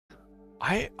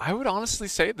I would honestly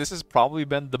say this has probably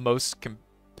been the most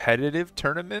competitive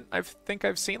tournament I think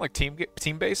I've seen, like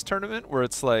team-based tournament, where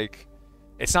it's like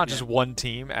it's not Yeah, just one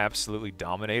team absolutely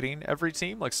dominating every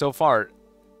team. Like so far,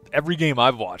 every game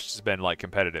I've watched has been like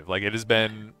competitive. Like it has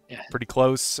been yeah, pretty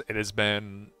close. It has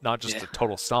been not just yeah. a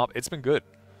total stomp. It's been good.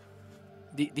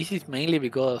 This is mainly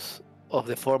because of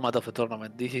the format of the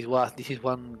tournament. This is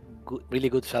one really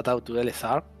good shout out to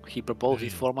LSR. He proposed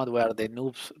this Mm. format where the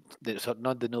noobs, so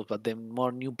not the noobs, but the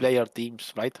more new player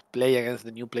teams, right, play against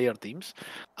the new player teams,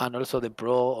 and also the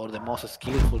pro or the most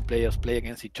skillful players play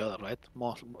against each other, right?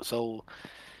 So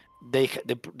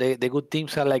the good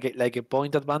teams have like a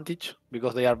point advantage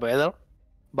because they are better.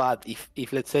 But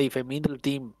if let's say if a middle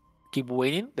team keep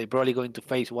winning, they're probably going to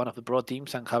face one of the pro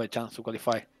teams and have a chance to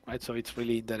qualify, right? So it's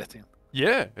really interesting.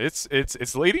 Yeah,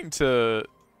 it's leading to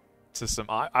some.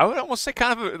 I would almost say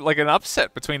kind of like an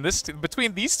upset between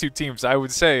between these two teams. I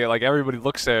would say like everybody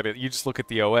looks at it. You just look at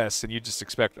the OS and you just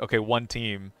expect okay, one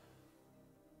team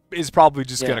is probably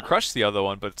just Yeah, gonna crush the other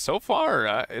one. But so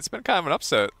far, it's been kind of an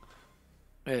upset.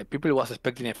 people was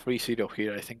expecting a 3-0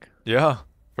 here, I think. Yeah,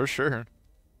 for sure.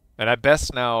 And at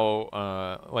best now,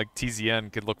 like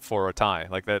TZN could look for a tie.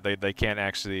 Like that, they can't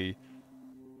actually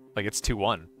like it's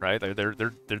 2-1, right? Their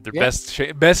Yeah,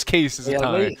 best case is a they tie.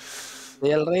 already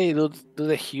they already do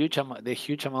the huge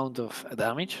amount of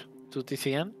damage to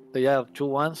TCN. They are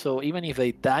 2-1, so even if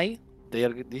they die, they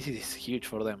are this is huge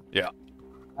for them. Yeah.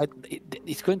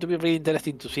 It's going to be really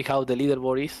interesting to see how the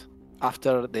leaderboard is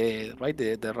after the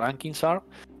rankings are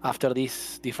after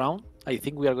this round. I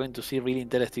think we are going to see really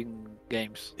interesting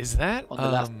games Is that on the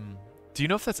last. Do you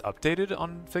know if that's updated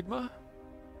on Figma?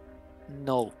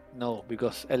 No,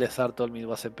 because LSR told me it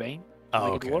was a pain to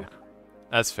Oh, make it okay. work.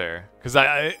 That's fair. Because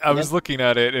I Let, was looking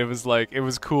at it. It was like it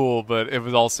was cool, but it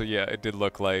was also yeah. It did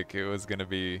look like it was gonna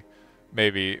be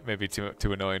maybe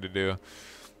too annoying to do.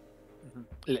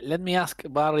 let me ask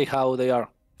Barry how they are,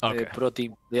 the Okay. pro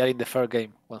team. They are in the third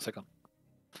game. 1 second.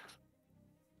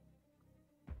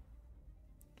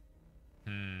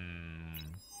 Hmm.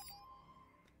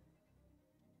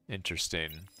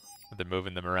 Interesting. They're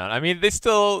moving them around. I mean, they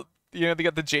still they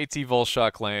got the JT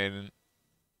Volshock lane.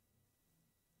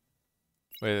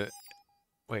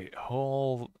 Wait,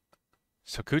 whole.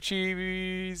 So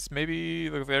Kuchi's maybe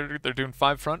they're doing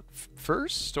 5 front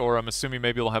first, or I'm assuming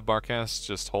maybe they'll have Barcast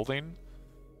just holding.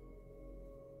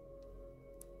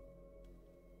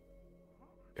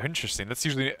 Interesting. That's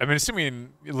usually. I mean,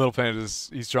 assuming Little Planet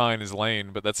he's drawing his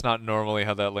lane, but that's not normally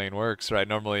how that lane works, right?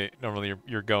 Normally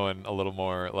you're going a little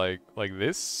more like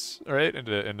this, right?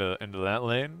 Into that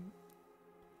lane.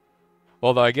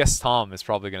 Well, though I guess Tom is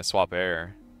probably gonna swap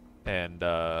air, and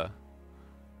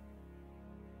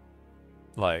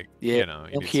like Yeah,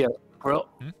 you I'm need here. some. Pro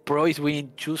Hmm? Pro is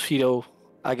winning 2-0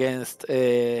 against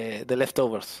the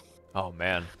leftovers. Oh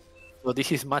man, So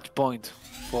this is match point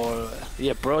for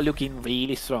Pro looking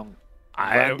really strong.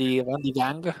 I. Randy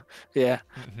Gang, yeah,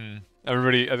 I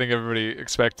think everybody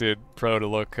expected Pro to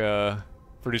look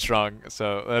pretty strong,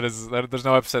 so there's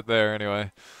no upset there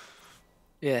anyway.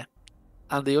 yeah,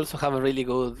 and they also have a really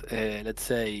good, let's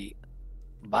say,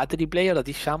 battery player that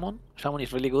is Shaman. Shaman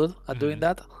is really good at doing Hmm.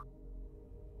 that.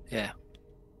 Yeah,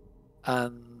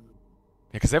 and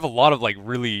Because they have a lot of like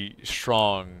really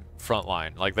strong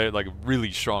frontline, like they're like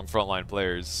really strong frontline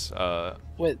players.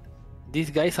 well, these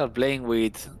guys are playing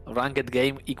with ranked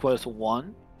game equals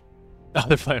 1 Oh,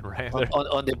 they're playing right there.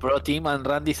 on the pro team, and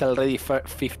Randy's already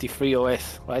 53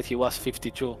 OS, right? He was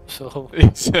 52, so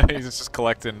He's just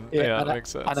collecting. yeah, Yeah, that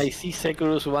makes and I sense. see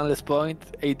Sekurus one less point,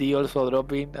 AD also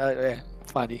dropping.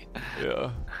 Funny.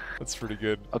 Yeah, that's pretty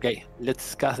good. Okay,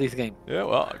 let's cast this game. Yeah,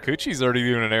 well, Kuchi's already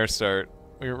doing an air start.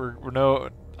 We're no.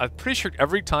 I'm pretty sure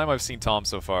every time I've seen Tom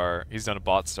so far, he's done a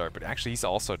bot start, but actually he's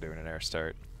also doing an air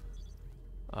start.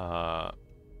 Uh,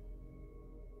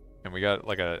 and we got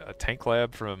like a tank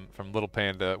lab from Little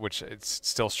Panda, which it's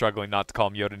still struggling not to call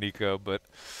him Yoda Nico, but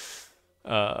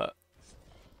uh,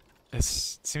 it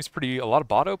seems pretty a lot of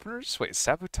bot openers. Wait,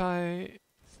 Sabutai,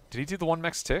 did he do the one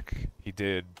max tick? He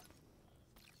did.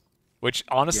 Which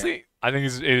Yeah. honestly, I think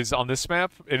is on this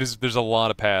map. It is. There's a lot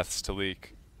of paths to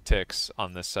leak ticks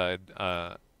on this side.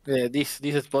 This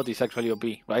spot is actually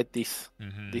OP, right?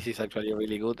 Mhm. This is actually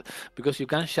really good because you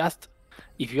can just,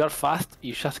 if you are fast,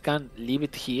 you just can leave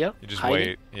it here You just hiding,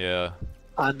 wait. Yeah.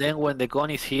 and then when the gun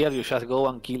is here, you just go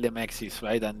and kill the mexes,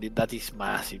 right? And that is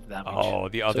massive damage. Oh,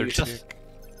 the So other you just tick.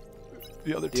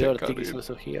 The other the other tick tick is coming.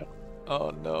 also here.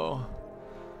 Oh no.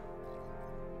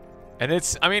 And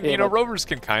it's, I mean, Yeah, but rovers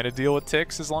can kind of deal with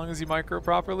ticks as long as you micro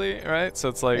properly, right? So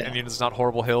it's like, yeah, and it's not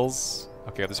horrible hills.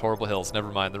 Okay, there's horrible hills.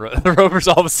 Never mind. The rovers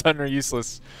all of a sudden are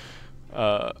useless.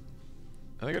 Uh,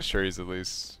 I think it's cherries at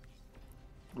least.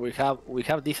 We have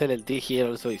this LLT here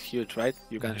also is huge, right?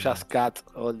 You can just cut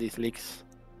all these leaks.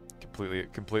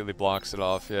 Completely blocks it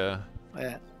off, yeah.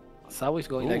 Yeah. Sao is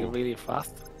going like really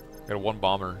fast. Got a 1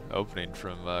 bomber opening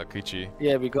from Kichi.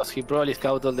 Yeah, because he probably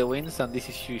scouted all the wins and this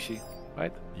is Shushi,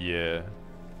 right? Yeah.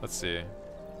 Let's see.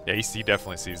 Yeah, he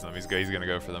definitely sees them. He's gonna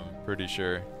go for them, pretty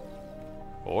sure.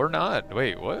 Or not.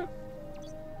 Wait, what?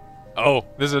 Oh,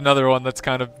 this is another one that's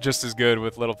kind of just as good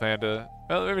with Little Panda.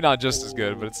 Well, maybe not just as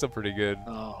good, but it's still pretty good.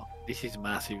 Oh, this is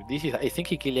massive. I think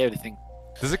he killed everything.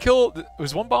 Does it kill?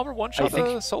 Was 1 bomber one shot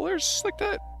the solars like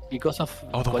that? Because of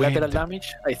the collateral wind.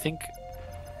 damage, I think.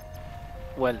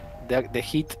 Well, the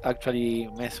heat actually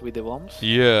messed with the bombs.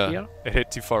 Yeah, here. It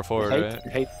hit too far forward,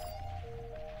 right?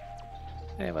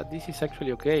 Yeah, but this is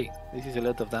actually okay. This is a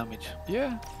lot of damage.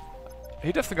 Yeah,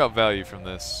 he definitely got value from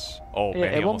this. Oh yeah,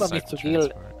 man, he a bomber needs to kill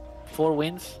transport. 4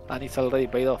 wins, and it's already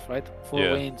paid off, right? 4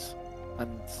 Yeah. wins,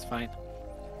 and it's fine.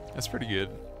 That's pretty good.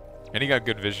 And he got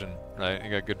good vision, right? He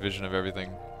got good vision of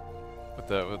everything with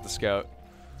the scout.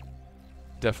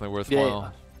 Definitely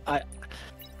worthwhile. Yeah,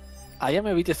 I am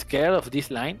a bit scared of this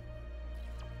line.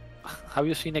 Have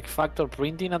you seen X Factor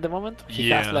printing at the moment? He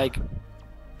has like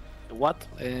what?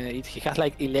 He has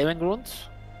like 11 grunts.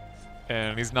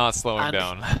 And he's not slowing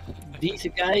down. This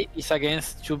guy is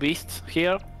against 2 beasts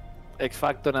here, X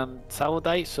Factor and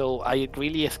Sabotage. So I'm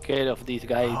really scared of this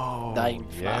guy dying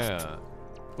fast.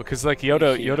 Because like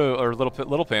Yoda or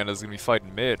Little Panda is gonna be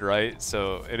fighting mid, right?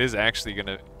 So it is actually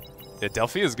gonna. Yeah,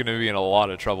 Delphi is gonna be in a lot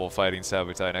of trouble fighting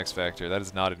Sabotage and X Factor. That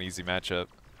is not an easy matchup.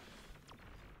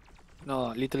 No,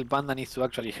 Little Panda needs to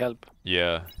actually help.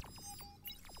 Yeah.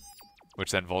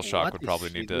 Which then Volshock would probably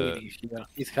need to.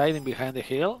 He's hiding behind the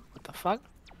hill. What the fuck?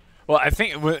 Well, I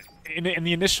think in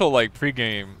the initial like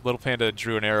pregame, Little Panda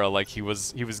drew an arrow like he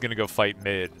was gonna go fight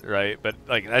mid, right? But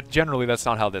like that's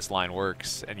not how this line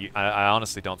works, and I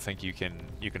honestly don't think you can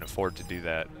afford to do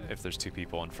that if there's 2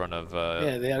 people in front of.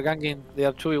 Yeah, they are ganking. They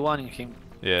are 2v1ing him.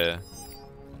 Yeah.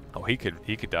 Oh, he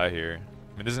could die here.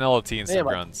 I mean, there's an LLT and some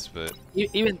grunts, but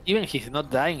even he's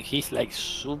not dying. He's like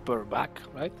super back,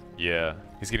 right? Yeah,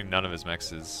 he's getting none of his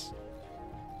mexes.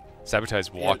 Sabotage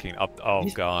walking up. Oh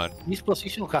god. This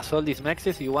position has all these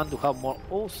mexes. You want to have more.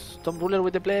 Oh, Storm Ruler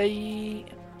with the play.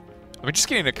 I mean, just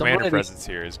getting a commander presence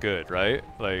here is good, right?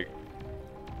 Like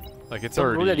it's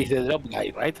Storm already. Ruler is the drop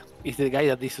guy, right? It's the guy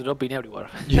that is dropping everywhere.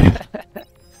 Yeah.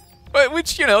 But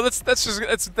which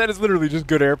that is literally just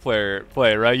good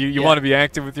play, right? You want to be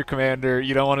active with your commander.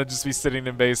 You don't want to just be sitting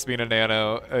in base being a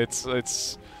nano.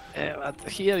 It's. But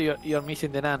here you're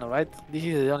missing the nano, right? This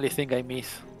is the only thing I miss.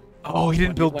 Oh, he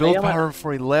didn't build power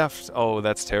before he left. Oh,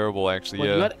 that's terrible,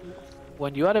 actually.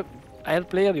 When you are an air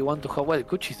player, you want to have. Well,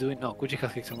 Kuchi is doing no. Kuchi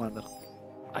has Hex Commander.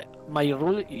 My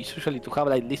rule is usually to have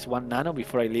at least 1 nano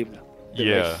before I leave the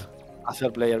base as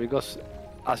a player, because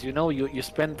as you know, you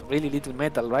spend really little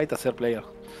metal, right, as a player.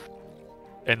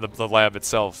 And the lab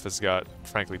itself has got,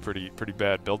 frankly, pretty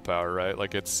bad build power, right?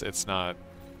 Like it's not.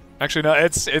 Actually, no,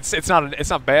 it's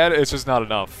not bad. It's just not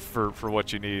enough for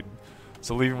what you need.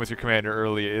 So leaving with your commander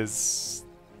early is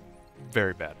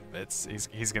very bad.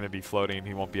 He's going to be floating.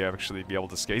 He won't actually be able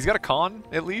to skate. He's got a con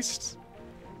at least,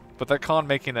 but that con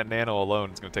making that nano alone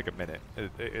is going to take a minute.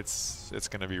 It's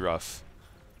going to be rough.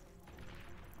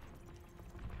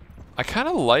 I kind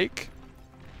of like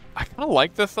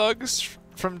the thugs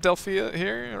from Delphia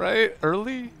here, right?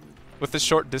 Early with a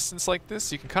short distance like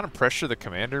this, you can kind of pressure the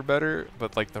commander better,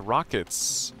 but like the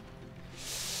rockets.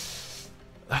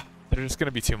 They're just going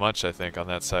to be too much, I think, on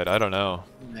that side. I don't know.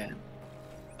 Man.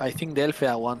 I think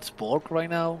Delphia wants pork right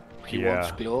now. He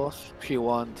wants claws. He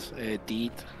wants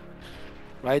teeth.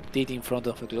 Right? Teeth in front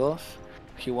of the claws.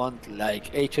 He wants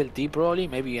like HLT probably.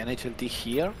 Maybe an HLT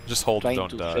here. Just hold and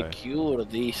don't die. Trying to secure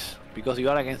this. Because you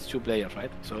are against 2 players,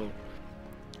 right? So.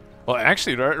 Well,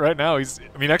 actually, right now, he's...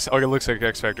 I mean, it looks like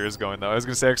X Factor is going, though. I was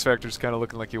going to say X Factor's kind of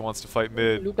looking like he wants to fight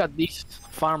mid. Look at this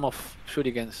farm of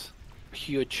shurikens.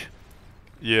 Huge.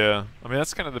 Yeah, I mean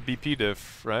that's kind of the BP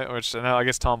diff, right? Which now I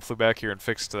guess Tom flew back here and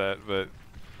fixed that, but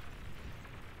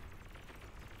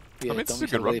yeah, I mean it's a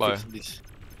good run by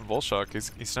Volshock.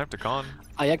 He sniped a con.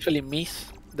 I actually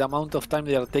miss the amount of time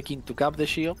they are taking to cap the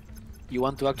shield. You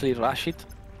want to actually rush it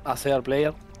as a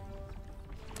player,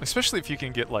 especially if you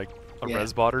can get like a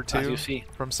res bot or 2 as you see,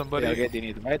 from somebody. They are getting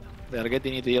it, right? They are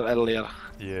getting it earlier.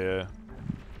 Yeah.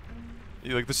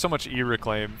 Like there's so much E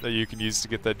reclaim that you can use to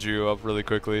get that Ju up really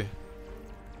quickly.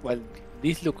 Well,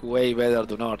 these look way better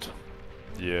to North.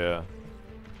 Yeah.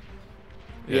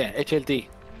 Yeah, HLT.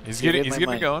 He's getting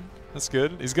it going. That's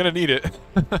good. He's gonna need it.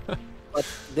 But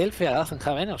Delphia doesn't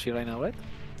have energy right now, right?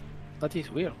 That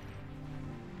is weird.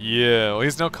 Yeah, well,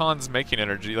 he's no cons making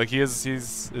energy. Like his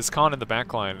con in the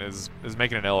backline is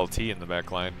making an LLT in the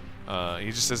backline.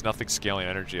 He just has nothing scaling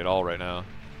energy at all right now.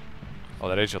 Oh,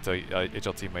 that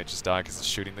HLT might just die because it's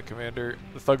shooting the commander.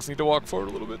 The thugs need to walk forward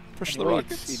a little bit, push the Anyway,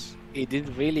 rockets. it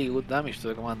did really good damage to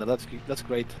the commander. That's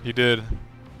great. He did.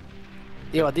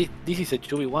 Yeah, but this is a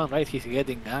 2v1, right? He's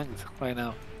getting ganked right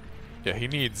now. Yeah, he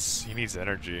needs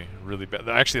energy really bad.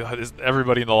 Actually,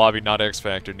 everybody in the lobby, not X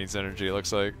Factor, needs energy. It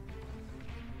looks like.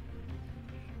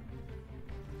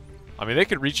 I mean, they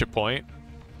could reach a point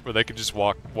where they could just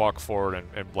walk forward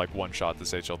and like one-shot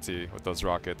this HLT with those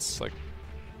rockets. Like,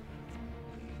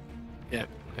 yeah,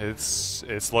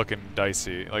 it's looking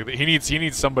dicey. Like he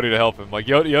needs somebody to help him. Like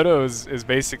Yodo is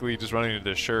basically just running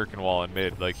into Shirk and wall in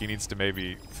mid. Like he needs to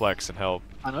maybe flex and help.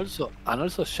 And also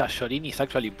Shashorin is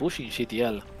actually pushing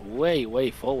GTL way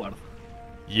forward.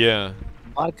 Yeah.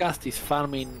 Marcast is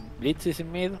farming blitzes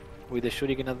in mid with the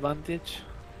shuriken advantage.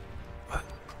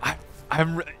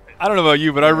 I don't know about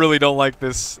you, but I really don't like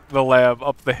the lab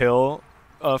up the hill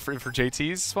for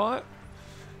JT's spot.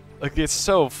 Like it's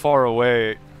so far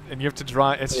away, and you have to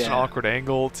drive. It's just an awkward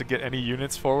angle to get any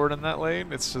units forward in that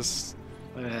lane. It's just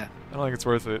I don't think it's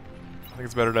worth it. I think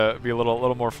it's better to be a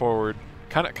little more forward.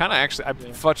 Kind of actually, I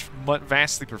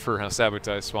vastly prefer how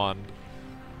Sabotage spawned.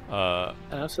 And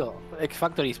also, X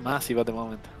Factor is massive at the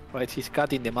moment, right? He's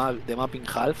cutting the map in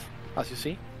half, as you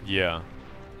see. Yeah.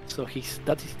 So this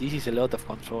is a lot of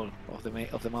control of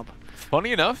the map.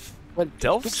 Funny enough, well,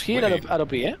 Delph's here are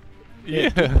OP, eh? Yeah.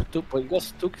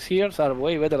 Because Tux here are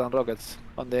way better than rockets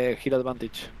on the hit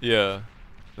advantage. Yeah.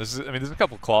 There's a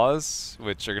couple claws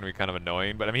which are gonna be kind of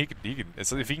annoying, but I mean he could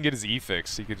if he can get his E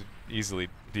fix, he could easily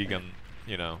degun,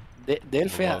 you know.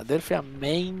 Delphia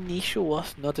main issue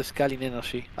was not scaling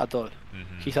energy at all.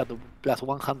 He's at plus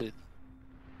 100.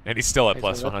 And he's still at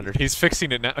plus 100. He's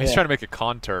fixing it now. He's trying to make a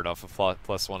con turret off of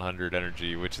plus 100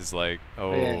 energy, which is like,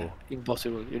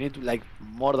 impossible. You need like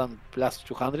more than plus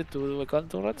 200 to do a con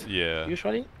turret. Yeah.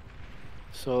 Usually.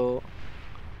 So.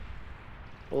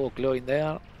 Oh, Claw in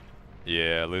there.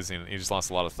 Yeah, losing. He just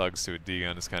lost a lot of thugs to a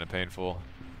D-gun. Is kind of painful.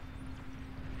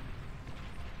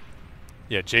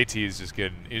 Yeah, JT is just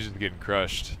getting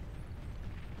crushed.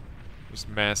 Just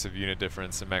massive unit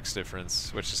difference and max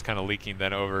difference, which is kind of leaking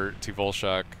then over to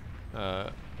Volshock,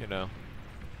 you know,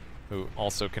 who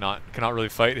also cannot really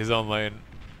fight his own lane.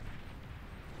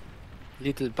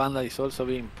 Little Panda is also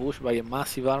being pushed by a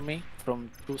massive army from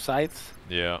two sides.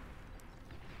 Yeah.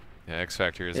 Yeah, X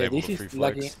Factor is able to free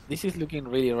flex. This is looking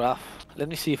really rough. Let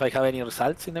me see if I have any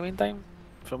results in the meantime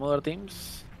from other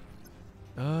teams.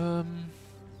 Yeah,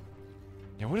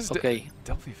 what does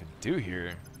Delph even do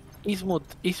here?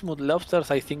 Ismut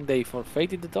Lobsters, I think they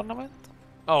forfeited the tournament.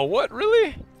 Oh, what?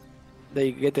 Really?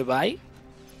 They get a bye.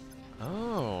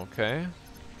 Oh, okay.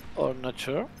 Or not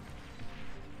sure.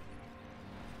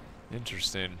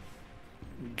 Interesting.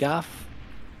 Gaff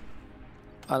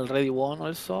already won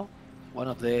also. One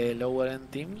of the lower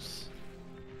end teams.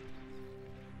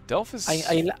 Delph is...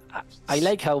 I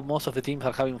like how most of the teams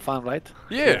are having fun, right?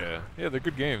 Yeah, yeah, they're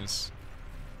good games.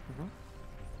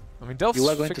 I mean, Delph's you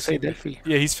are going to say Delphi.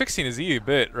 Yeah, he's fixing his E a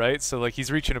bit, right? So like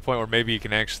he's reaching a point where maybe he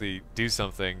can actually do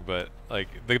something, but like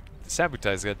the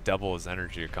Sabotag's got double his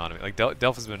energy economy. Like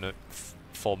Delph has been at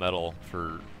full metal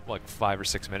for like 5 or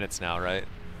 6 minutes now, right?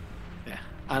 Yeah,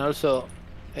 and also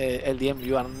LDM,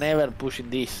 you are never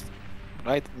pushing this,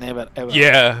 right? Never ever.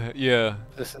 Yeah, yeah.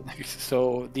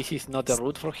 So this is not a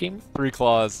route for him. 3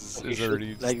 claws is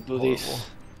already like do horrible. this.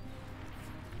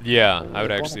 Yeah, I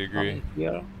would actually agree.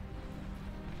 Here.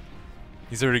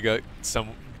 He's already got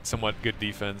somewhat good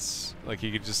defense. Like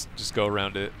he could just go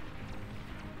around it.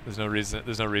 There's no reason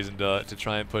to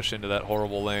try and push into that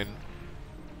horrible lane.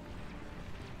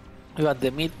 But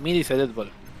the mid is a dead ball.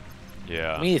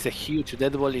 Yeah. Mid is a huge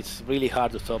dead ball. It's really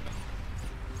hard to stop.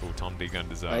 Oh, Tom D-gunned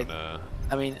his own. Right?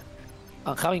 I mean,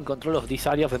 and having control of this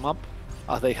area of the map,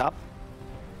 as they have,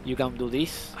 you can do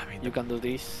this. I mean, you can do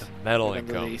this. The metal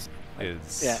income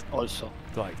is also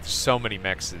like there's so many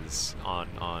mexes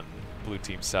on blue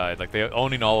team side. Like they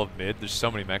owning all of mid. There's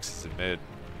so many mexes in mid.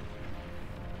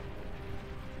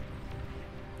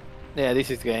 Yeah, this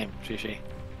is the game, GG.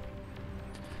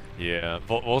 Yeah,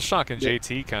 Volshock and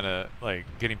JT kind of like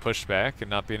getting pushed back and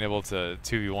not being able to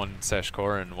 2v1 Sesh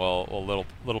Core, and well,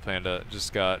 Little Panda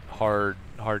just got hard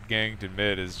ganged in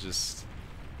mid. Is just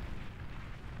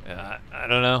I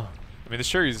don't know. I mean the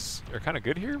Shuris are kind of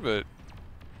good here, but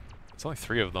it's only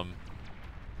 3 of them.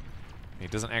 He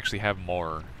doesn't actually have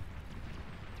more.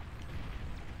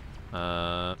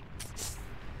 I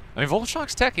mean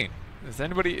Volshock's teching. Is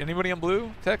anybody on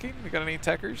blue teching? We got any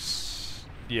techers?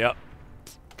 Yep.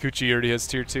 Kuchi already has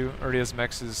tier 2, already has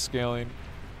mexes scaling.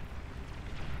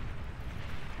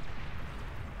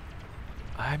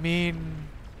 I mean,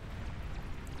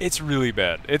 it's really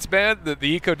bad. It's bad that the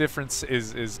eco difference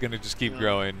is gonna just keep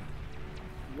growing.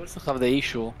 You also have the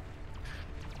issue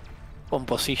on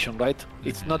position, right?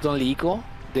 It's not only eco,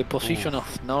 the position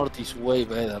of North is way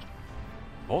better.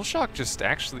 Bolshok just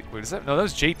actually, what is that? No, that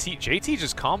was JT. JT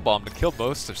just comb bombed and killed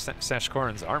most of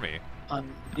Sashkoran's army. And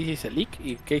this is a leak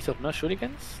in case of no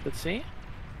shurikens, let's see.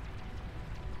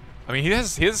 I mean, he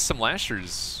has some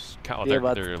lashers. Oh,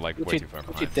 Yeah, they're like way too far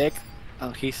behind. Tech,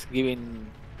 and he's giving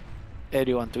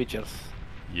everyone Twitchers.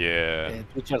 Yeah.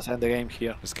 Twitchers end the game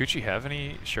here. Does Kuchi have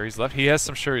any Sherry's left? He has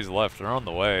some Sherry's left. They're on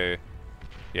the way.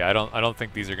 Yeah, I don't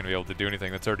think these are gonna be able to do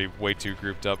anything. That's already way too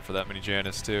grouped up for that many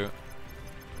Janus too.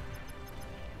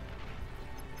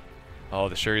 Oh,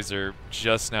 the Sherrys are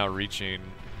just now reaching.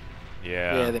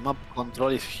 Yeah. Yeah, the map control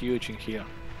is huge in here.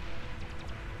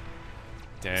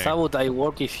 Dang. Sabotage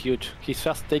work is huge. He's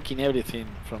just taking everything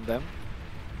from them.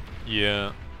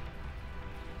 Yeah.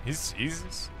 He's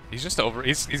just over.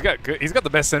 He's got the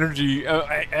best energy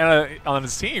on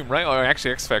his team, right? Or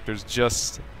actually, X Factor's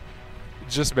just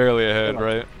barely ahead,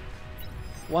 right?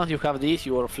 Once you have this,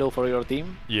 you overflow for your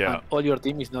team. Yeah. And all your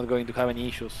team is not going to have any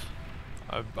issues.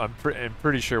 I'm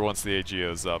pretty sure once the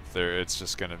AGO's up there, it's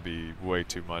just gonna be way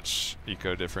too much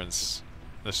eco difference.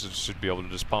 This should be able to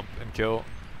just pump and kill.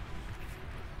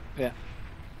 Yeah.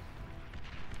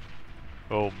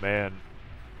 Oh man,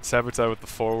 Sabotage with the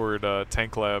forward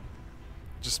tank lab,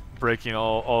 just breaking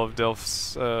all of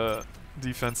Delph's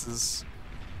defenses.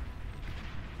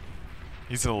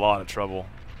 He's in a lot of trouble.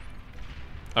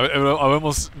 I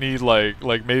almost need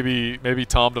like maybe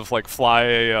Tom to like fly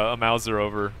a Mauser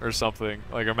over or something,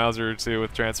 like a Mauser or two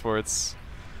with transports,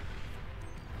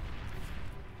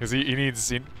 because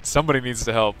somebody needs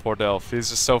to help poor Delph. He's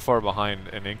just so far behind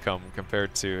in income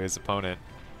compared to his opponent.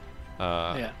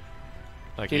 Yeah.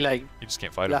 Like he you just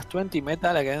can't fight him. plus 20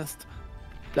 metal against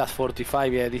plus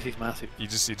 45. Yeah, this is massive. You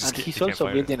just and he's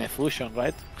also building a fusion,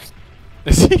 right?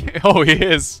 Is he? Oh, he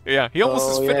is. Yeah, he almost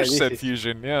has finished said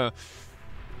fusion. Yeah.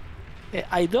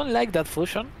 I don't like that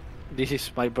fusion. This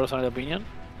is my personal opinion.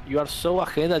 You are so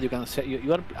ahead that you can say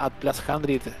you are at plus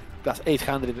 100, plus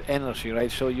 800 energy, right?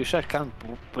 So you just can't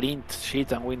print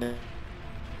shit and win it.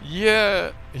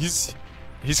 Yeah, he's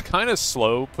kind of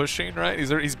slow pushing, right?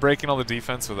 He's breaking all the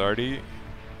defense with Artie,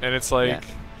 and it's like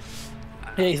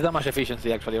yeah, it's damage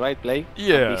efficiency actually, right? Play.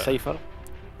 Yeah. Be safer.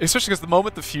 Especially because the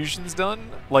moment the fusion's done,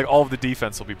 like all of the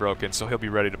defense will be broken, so he'll be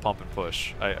ready to pump and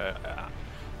push.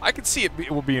 I could see it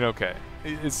being okay.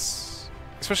 It's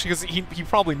especially because he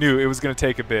probably knew it was going to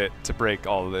take a bit to break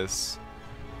all of this.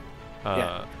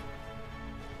 And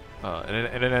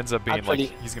it ends up being actually,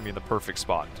 like he's going to be in the perfect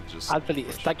spot to just actually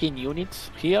push. Stacking units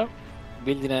here,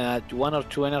 building a 1 or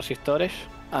 2 energy storage,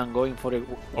 and going for a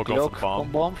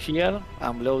clock bomb here,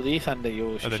 and blow this, and then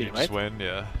you and then you just win.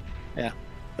 Yeah. Yeah.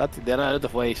 There are a lot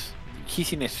of ways.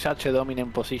 He's in such a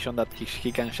dominant position that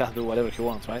he can just do whatever he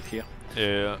wants right here.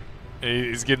 Yeah.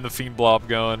 He's getting the Fiend Blob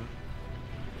going.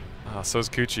 So is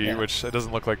Kuchi, which it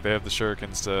doesn't look like they have the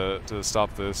shurikens to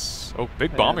stop this. Oh,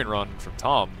 big bombing run from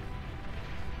Tom.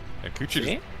 And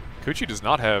Kuchi does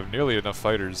not have nearly enough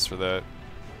fighters for that.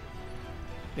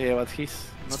 Yeah, but he's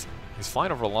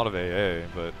flying over a lot of AA,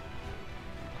 but...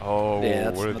 Oh,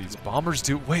 what do these bombers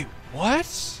do? Wait,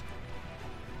 what?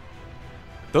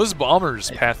 Those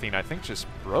bombers pathing, I think, just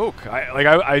broke.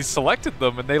 I selected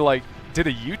them and they like did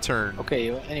a U-turn. Okay,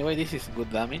 anyway, this is good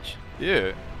damage.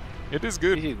 Yeah, it is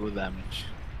good. This is good damage.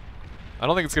 I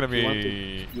don't think it's gonna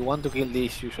be. You want to kill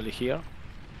this usually here.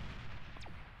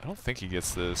 I don't think he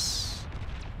gets this.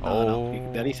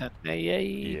 No, there is an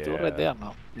AA turret there.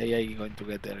 No, the AA is going to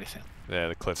get there, isn't? Yeah,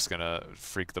 the cliff's gonna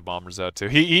freak the bombers out too.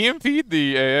 He EMP'd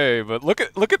the AA, but look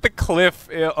at the cliff.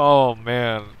 Oh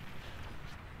man.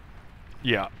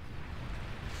 Yeah.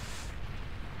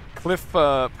 Cliff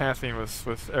pathing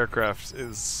with aircraft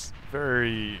is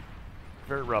very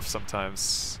rough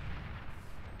sometimes.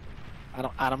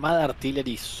 Armada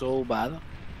artillery is so bad.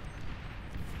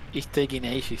 It's taking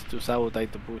ages to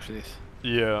Sabotage to push this.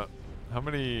 Yeah. How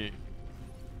many?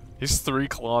 He's 3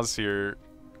 claws here.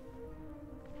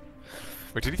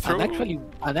 Wait, did he throw?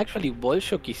 And actually,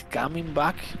 Bolshok is coming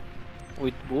back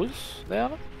with bulls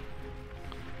there.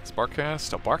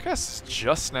 Sparkcast? Oh, Barcast is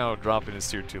just now dropping his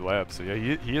tier 2 lab, so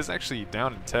yeah, he is actually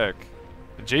down in tech.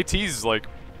 And JT's like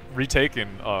retaken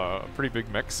a pretty big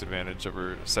mechs advantage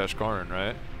over Sashkoran,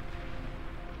 right?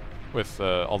 With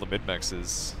all the mid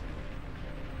mexes.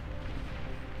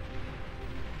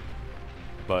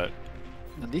 But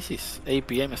and this is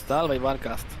APM style by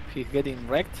Barcast. He's getting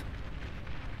wrecked.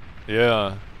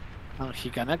 Yeah. And he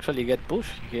can actually get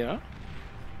pushed here.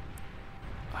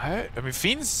 I mean,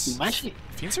 Fiends are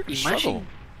gonna struggle. Imagine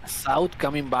South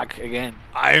coming back again.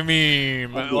 I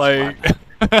mean, on this like.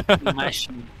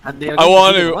 Imagine. And they are I going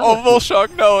want do to. the Oh, wonders.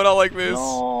 Volshock, no, not like this.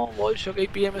 No, Bolshok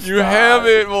APM You have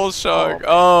it, Volshock.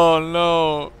 Oh, Oh,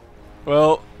 no.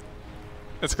 Well,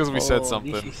 it's because we said This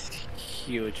something. is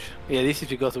huge. Yeah, this is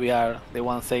because we are the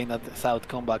ones saying that the South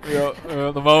come back. Yeah,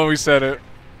 the moment we said it,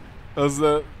 was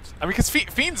the. I mean, because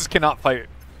Fiends cannot fight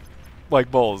like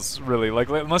bulls, really. Like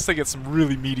unless they get some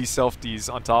really meaty self-Ds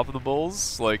on top of the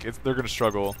bulls, like they're gonna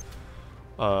struggle.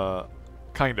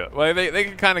 Kinda. Well, they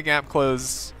can kind of gap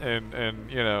close and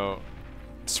you know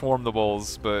swarm the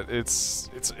bulls, but it's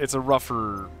a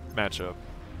rougher matchup.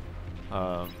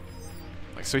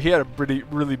 Like so he had a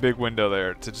really big window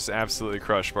there to just absolutely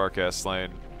crush Barcast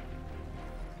Lane.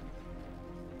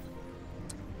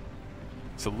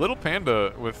 So Little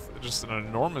Panda with just an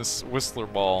enormous Whistler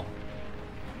ball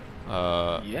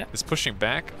is pushing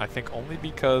back, I think only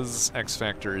because X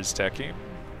Factor is teching.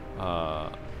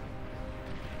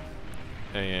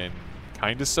 And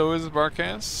kinda so is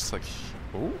Barcast. Like,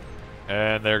 ooh.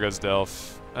 And there goes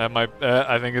Delph. That might,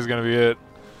 I think is gonna be it.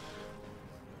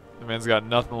 The man's got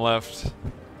nothing left.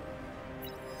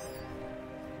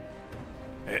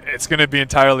 It's gonna be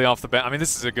entirely off the bat. I mean,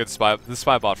 this is a good spy. The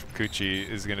spy bot from Kuchi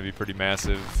is gonna be pretty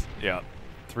massive. Yeah,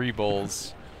 3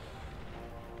 bulls.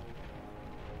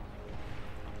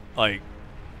 Like,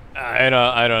 I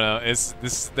don't know. It's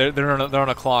this. They're on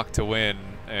a clock to win,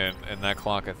 and that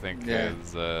clock I think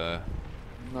is.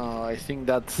 No, I think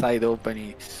that side open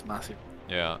is massive.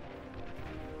 Yeah.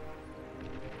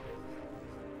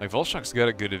 Like Volshock's got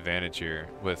a good advantage here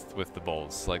with the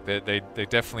bulls. Like they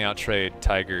definitely outtrade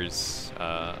Tigers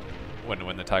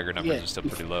when the Tiger numbers are still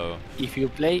pretty low. If you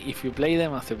play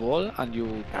them as a ball and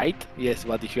you kite, yes,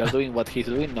 but if you are doing what he's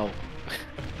doing, no.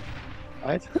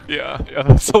 Right? Yeah,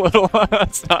 that's a little.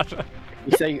 That's not.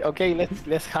 It's like, okay,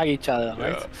 let's hug each other, Yeah,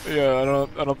 right? yeah.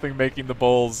 I don't think making the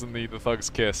bulls and the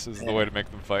thugs kiss is the way to make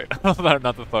them fight. Not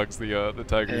the thugs, the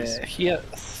Tigers. Here,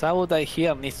 Sabotai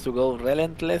here needs to go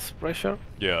relentless pressure.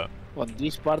 Yeah. On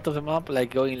this part of the map, like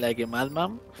going like a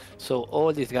madman. So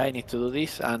all this guy needs to do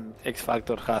this, and X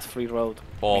Factor has free road.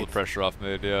 All the pressure off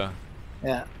mid, yeah.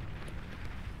 Yeah.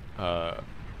 I'm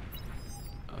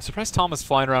surprised Tom is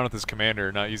flying around with his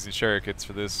commander, not using shurikens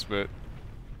for this, but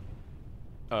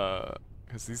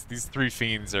because these 3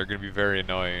 fiends are going to be very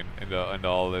annoying into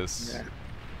all this. Yeah.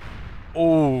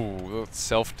 Oh,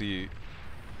 self-D.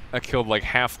 That killed like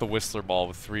half the Whistler ball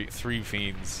with three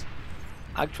fiends.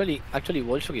 Actually,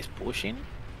 Bolshok is pushing,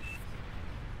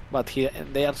 but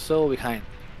they are so behind.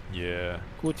 Yeah.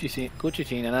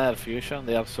 Kuchi's in another fusion.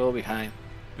 They are so behind.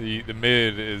 The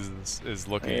mid is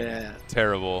looking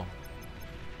terrible.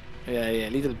 Yeah.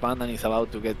 Little Pandan is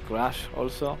about to get crushed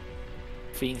also.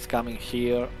 Fiends coming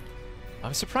here.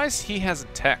 I'm surprised he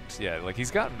hasn't teched yet. Like he's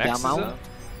got mexes up.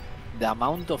 The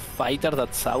amount of fighter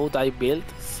that Sabotai built,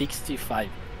 65.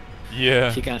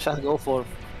 Yeah. He can just go for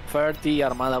 30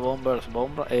 Armada Bombers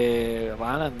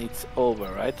run and it's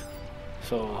over, right?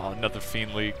 So another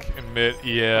fiend leak in mid.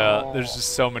 Yeah, there's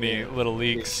just so many little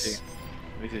leaks.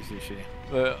 This is easy.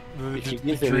 The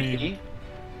dream.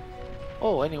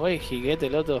 Oh, anyway, he get a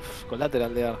lot of collateral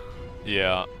there.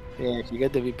 Yeah. Yeah, he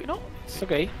get the VP. No, it's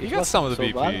okay. He got some of the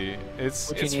VP. Bad.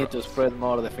 It's need to spread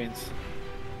more defense.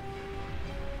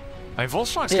 I mean,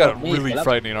 Volshock's got a really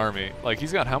frightening army. Like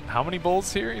he's got how many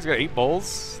bulls here? He's got 8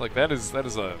 bulls. Like that is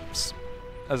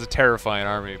a terrifying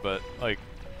army. But like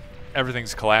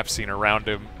everything's collapsing around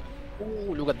him.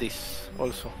 Ooh, look at this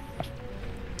also.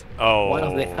 Oh. One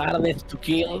of the hardest to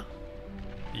kill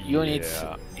units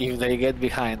if they get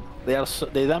behind.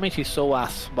 The damage is so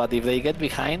ass, but if they get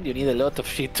behind, you need a lot of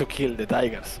shit to kill the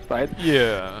Tigers, right?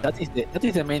 Yeah. That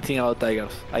is the main thing about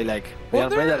Tigers. I like. They are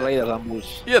better raiders than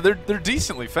bulls. Yeah, they're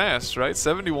decently fast, right?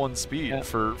 71 speed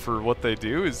for what they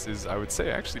do is I would say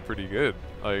actually pretty good.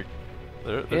 Like,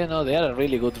 they are a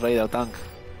really good raider tank.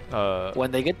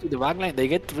 When they get to the backline, they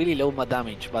get really low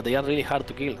damage, but they are really hard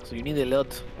to kill. So you need a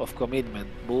lot of commitment.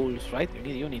 Bulls, right? You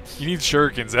need units. You need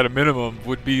shurikens at a minimum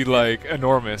would be like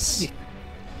enormous.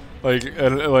 Like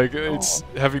it's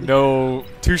having 2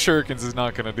 shurikens is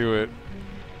not gonna do it.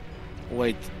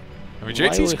 Wait. I mean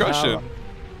JT's crushing.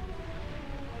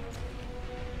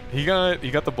 He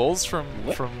got the bulls from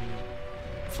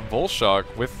Volshock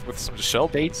with some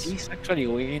Sheltons. JT's actually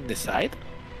winning the side.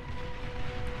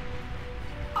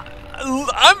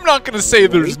 I'm not gonna say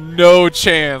there's no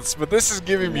chance, but this is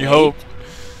giving me hope.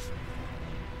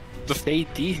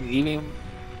 JT is giving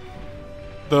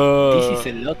This is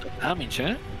a lot of damage,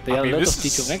 eh? There are a lot of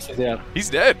T2 mexes there. He's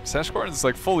dead. Sash Gordon's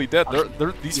like fully dead.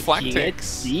 They're these flak he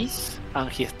tanks. Gets this, and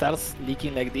he starts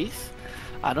leaking like this.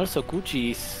 And also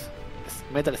Kuchi is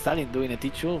Metal Stalin doing a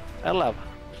T2 airlab.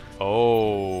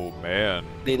 Oh, man.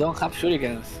 They don't have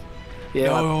shurikens. Yeah,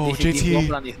 no, but this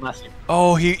JT. is massive.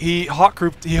 Oh, he hot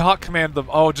grouped. He hot commanded them.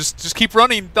 Oh, just keep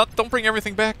running. Don't bring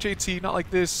everything back, JT. Not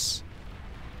like this.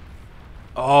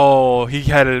 Oh, he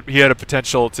had a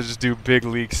potential to just do big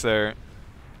leaks there.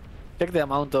 Check the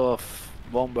amount of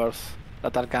bombers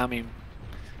that are coming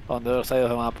on the other side of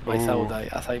the map by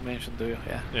Saudai, as I mentioned to you.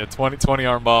 Yeah. Yeah, 20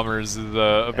 arm bombers is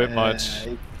a bit much.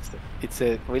 It's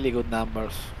a really good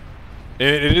numbers.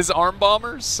 It is arm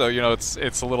bombers, so you know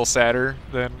it's a little sadder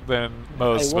than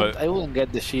most. I wouldn't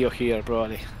get the Shio here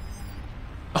probably.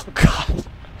 Oh god.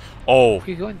 Oh.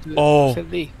 He's going to sell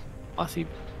D. Massive.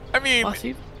 I mean,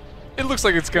 massive. It looks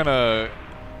like it's gonna.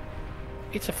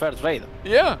 It's a fair trade.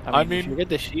 Yeah, I mean if you get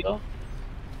the Shio,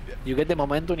 you get the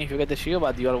momentum if you get the Shio,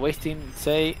 but you are wasting,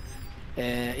 say,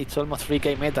 it's almost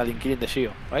 3k metal in killing the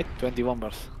Shio, right? 20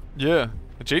 bombers. Yeah,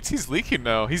 JT's leaking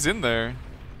now. He's in there.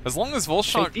 As long as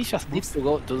Volshok just needs to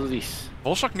go to do this.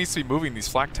 Volshok needs to be moving these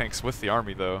flak tanks with the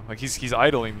army though. Like he's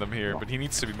idling them here, but he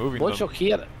needs to be moving Volshok them.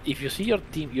 here, if you see your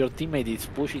teammate is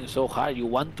pushing so hard, you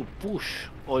want to push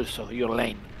also your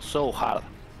lane so hard.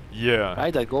 Yeah.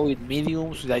 Right, like go with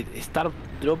mediums, like start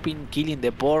dropping, killing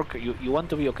the pork. You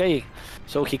want to be okay,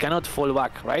 so he cannot fall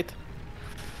back, right?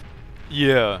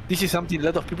 Yeah. This is something a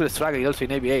lot of people struggle also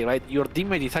in ABA, right? Your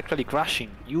teammate is actually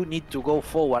crashing. You need to go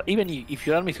forward, even if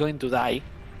your army is going to die,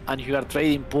 and you are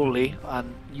trading poorly,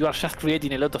 and you are just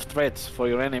creating a lot of threats for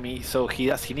your enemy. So he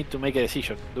needs to make a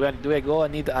decision. Do I go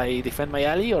and I defend my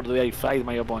ally, or do I fight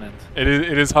my opponent? It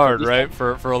is hard, so right?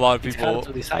 For a lot of people. It's hard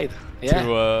to decide.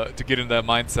 Yeah. To get into that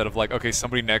mindset of like, okay,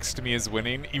 somebody next to me is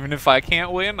winning. Even if I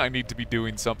can't win, I need to be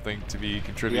doing something to be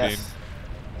contributing.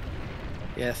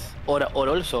 Yes. Or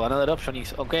also another option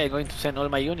is, okay, I'm going to send all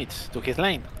my units to his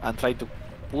lane and try to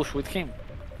push with him.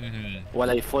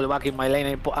 While I fall back in my lane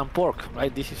and pork,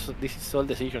 right? This is all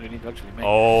decision you need to actually make.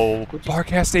 Oh,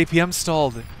 Barcast APM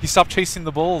stalled. He stopped chasing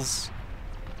the bulls.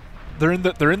 They're in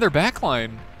their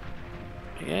backline.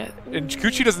 Yeah. And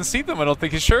Kuchi doesn't see them. I don't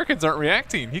think his shurikens aren't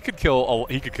reacting. He could kill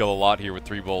a lot here with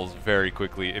 3 bulls very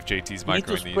quickly if JT's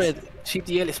microing these. Spread.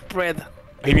 CTL spread.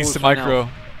 He needs to micro.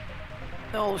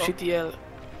 No, CTL.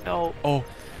 No. Oh.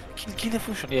 Kill the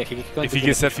fusion. Yeah, if he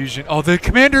gets that fusion. Oh, the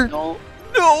commander. No.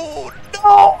 No.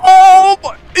 Oh,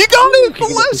 my. He got it. The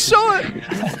last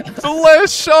shot. The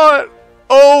last shot.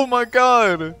 Oh my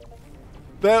god.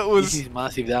 That was. This is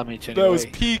massive damage. Anyway. That was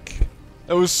peak.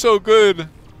 That was so good.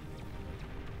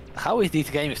 How is this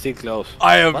game still close?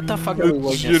 I have what the fuck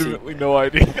legitimately no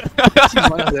idea. This is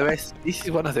one of the best. This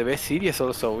is one of the best series.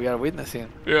 Also, we are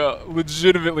witnessing. Yeah,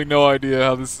 legitimately no idea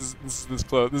how this is this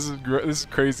close. This is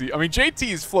crazy. I mean,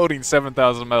 JT is floating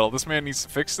 7,000 metal. This man needs to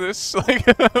fix this. Like,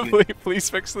 please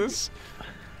fix this.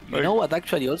 You know what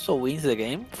actually also wins the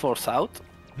game for South?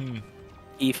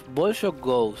 If Bolshoi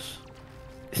goes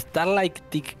Starlight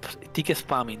tick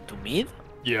spamming to mid,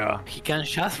 yeah, he can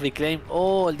just reclaim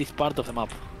all this part of the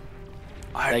map.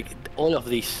 Like all of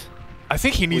this. I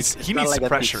think he needs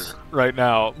pressure right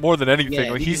now more than anything.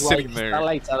 Yeah, like he's sitting there.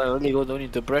 Starlights are really good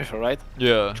into pressure, right?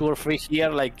 Yeah. 2 or 3 here,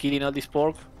 like killing all this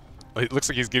pork. It looks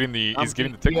like he's getting the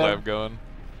tick lab going.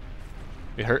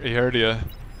 He heard you.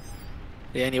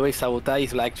 Yeah, anyway, Sabotage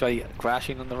is like actually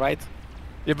crashing on the right.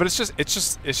 Yeah, but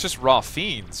it's just raw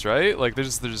fiends, right? Like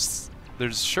there's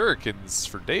shurikens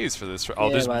for days for this. Oh,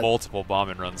 yeah, there's multiple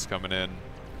bombing runs coming in.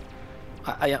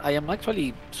 I am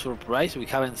actually surprised we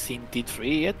haven't seen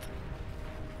T3 yet.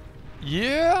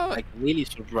 Yeah. Like really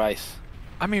surprised.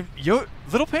 I mean,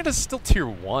 Little Panda's still tier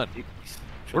 1.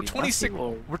 We're 26.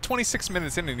 We're 26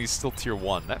 minutes in and he's still tier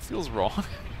 1. That feels wrong,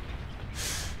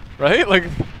 right? Like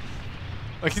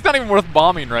he's not even worth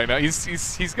bombing right now.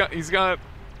 He's got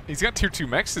tier 2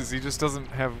 mexes. He just doesn't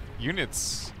have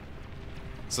units.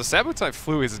 So Sabotage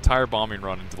flew his entire bombing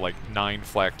run into like 9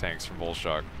 flak tanks from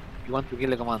Volshok. You want to kill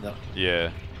the commander.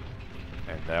 Yeah.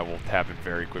 And that will happen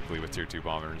very quickly with tier 2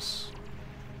 bombers.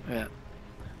 Yeah.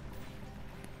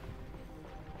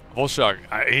 Volshok,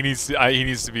 he needs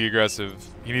to be aggressive.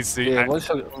 He needs to. Yeah,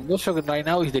 Volshok right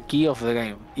now is the key of the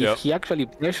game. If he actually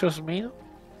pressures me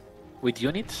with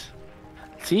units,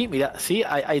 see,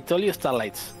 I told you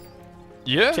Starlights.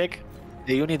 Yeah. Check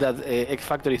the unit that X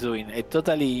Factor is doing. A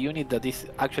totally unit that is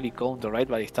actually countered right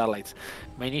by Starlights.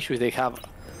 Main issue is they have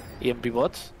EMP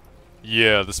bots.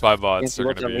 Yeah, the spy bots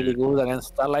are gonna be really good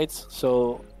against Starlights.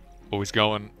 So. Oh, he's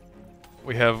going.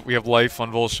 We have life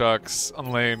on Volshok's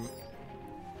on lane.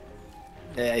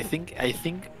 I think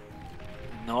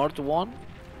North won.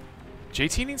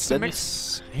 JT needs to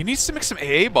mix. He needs to mix some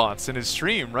AA bots in his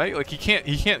stream, right? Like he can't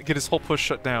get his whole push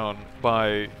shut down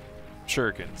by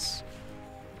shurikens.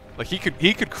 Like he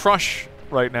could crush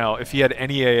right now if he had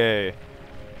any AA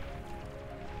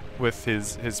with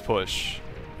his push.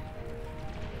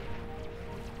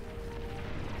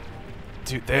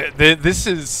 Dude, this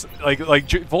is like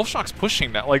Volshock's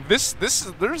pushing now. Like this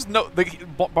is there's no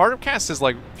Bardcast has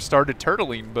like started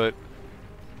turtling, but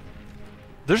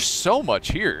there's so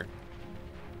much here.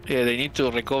 Yeah, they need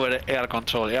to recover air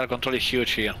control. Air control is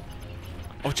huge here. Oh,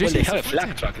 Well, Jason, they have a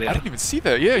flag truck there. I didn't even see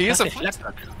that. Yeah, he has a flag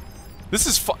truck.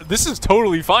 This is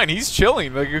totally fine. He's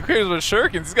chilling. Like who cares about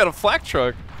shurikens? He's got a flak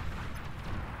truck.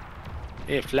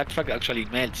 Yeah, flag truck actually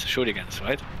melts shurikens,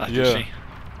 right? As Yeah. you see.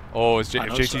 Oh, if And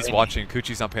also JT's any- watching,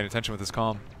 Kuchi's not paying attention with his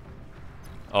comm.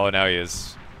 Oh, now he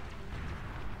is.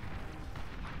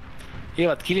 Yeah,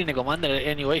 but killing the commander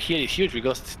anyway here is huge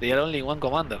because they are only one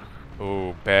commander.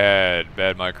 Oh, bad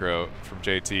micro from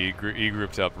JT. He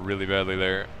grouped up really badly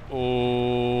there.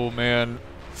 Oh man.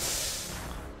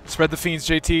 Spread the fiends,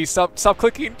 JT. Stop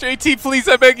clicking, JT. Please,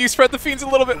 I beg you, spread the fiends a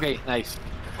little bit. Okay, nice.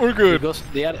 We're good. Because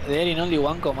they are in only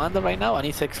one commander right now, and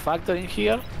it's X Factor in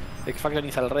here. X Factor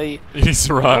is already. He needs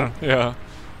to run. Yeah.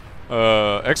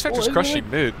 X Factor's Oh, crushing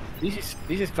mid. This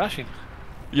is crashing.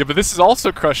 Yeah, but this is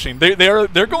also crushing.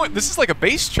 They're going. This is like a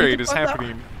base trade is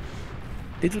happening.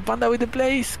 Little Panda with the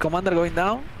plays. Commander going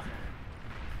down.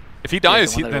 If he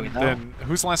dies, Commander going then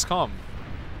who's last comm?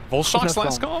 Volshock's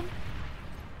last comm?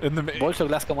 In the Bolshoi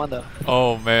last commander.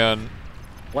 Oh man,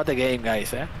 What a game,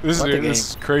 guys! Eh? this What a game.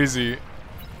 is crazy. Look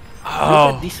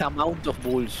Oh at this amount of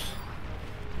bulls.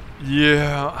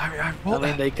 yeah, I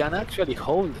mean, they can actually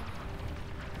hold.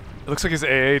 it looks like his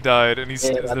AA died and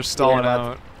they're stalling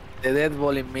out. The dead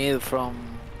ball in mid from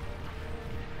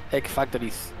X Factor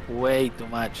is way too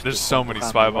much. There's to so many handle,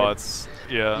 spy right? bots.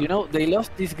 Yeah. You know, they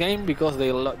lost this game because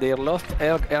they lost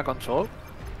air control,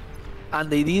 and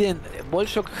they didn't.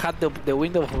 Bolshoi had the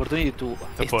window of opportunity to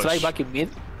push. strike back in mid,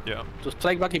 Yeah.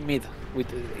 with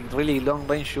a really long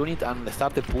range unit and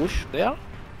start the push there.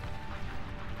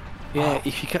 Yeah,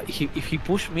 if he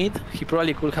pushed mid, he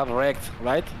probably could have wrecked,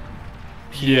 right?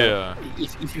 Yeah.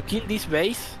 If you kill this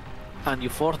base and you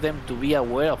force them to be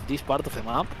aware of this part of the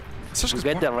map, Especially you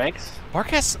get the wrecks. Mark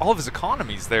has all of his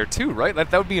economies there too, right? That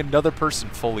would be another person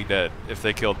fully dead if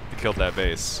they killed that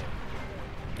base.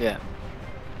 Yeah.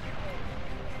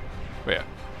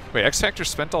 Wait, X Factor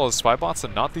spent all his spy bots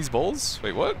and not these bulls?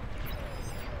 Wait, what?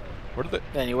 Where did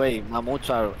they? Anyway, mammoths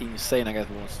are insane against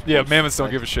bulls. Yeah, mammoths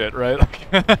don't give a shit, right?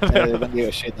 Yeah, they don't give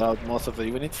a shit about most of the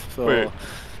units. So Wait.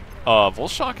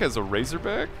 Volshock has a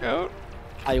Razorback out?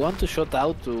 I want to shout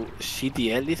out to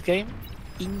CTL this game.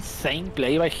 Insane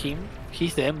play by him.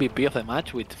 He's the MVP of the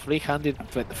match with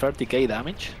 330k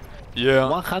damage. Yeah.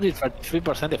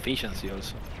 133% efficiency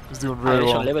also. He's doing very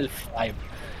Aggression well. level 5.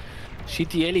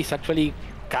 CTL is actually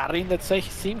carrying, let's say,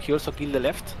 his team. He also killed the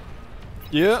left.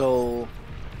 Yeah. So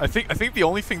I think the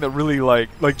only thing that really like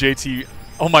JT,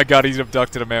 oh my god, he's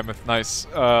abducted a mammoth. Nice.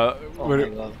 my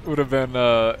God. Would have been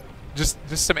just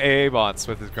some AA bots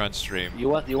with his grunt stream. you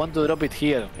want to drop it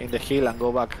here in the hill and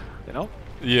go back, you know?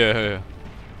 Yeah.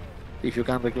 If you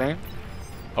can reclaim.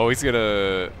 Oh, he's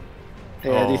gonna.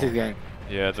 Yeah, this Oh. is game.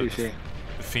 Yeah, You see.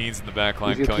 the fiends in the back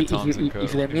line If, you killing ki- Toms and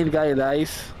if the mid guy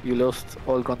dies, you lost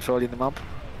all control in the map.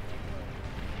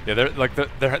 Yeah, they're like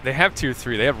they have tier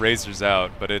 3. They have razors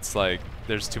out, but it's like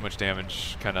there's too much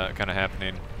damage kind of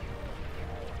happening.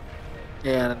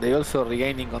 Yeah, and they also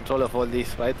regaining control of all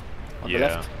this, right? On the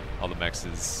left. All the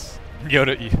mexes.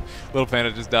 Little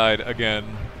Panda just died again.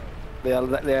 They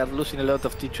are losing a lot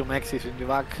of T2 maxis in the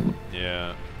back.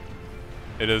 Yeah.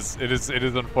 It is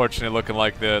unfortunate looking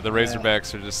like the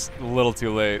Razorbacks are just a little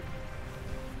too late.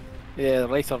 Yeah, the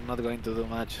Rays are not going to do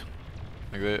much.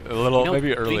 Like a little You know,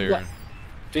 maybe earlier.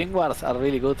 Twin Wars are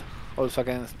really good, also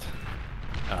against.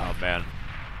 Oh man.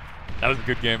 That was a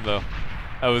good game though.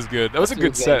 That was good. That was a That's a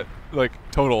good good set. Like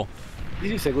total.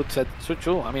 This is a good set, so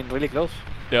true. I mean, really close,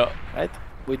 Yeah. right?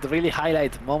 With really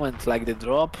highlight moments like the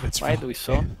drop, That's right? right. We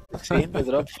saw the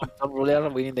drop from Tom Ruler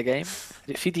winning the game.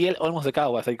 The CTL almost the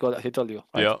cow, as I told you.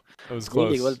 Right? Yeah. It was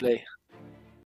close. Really well played.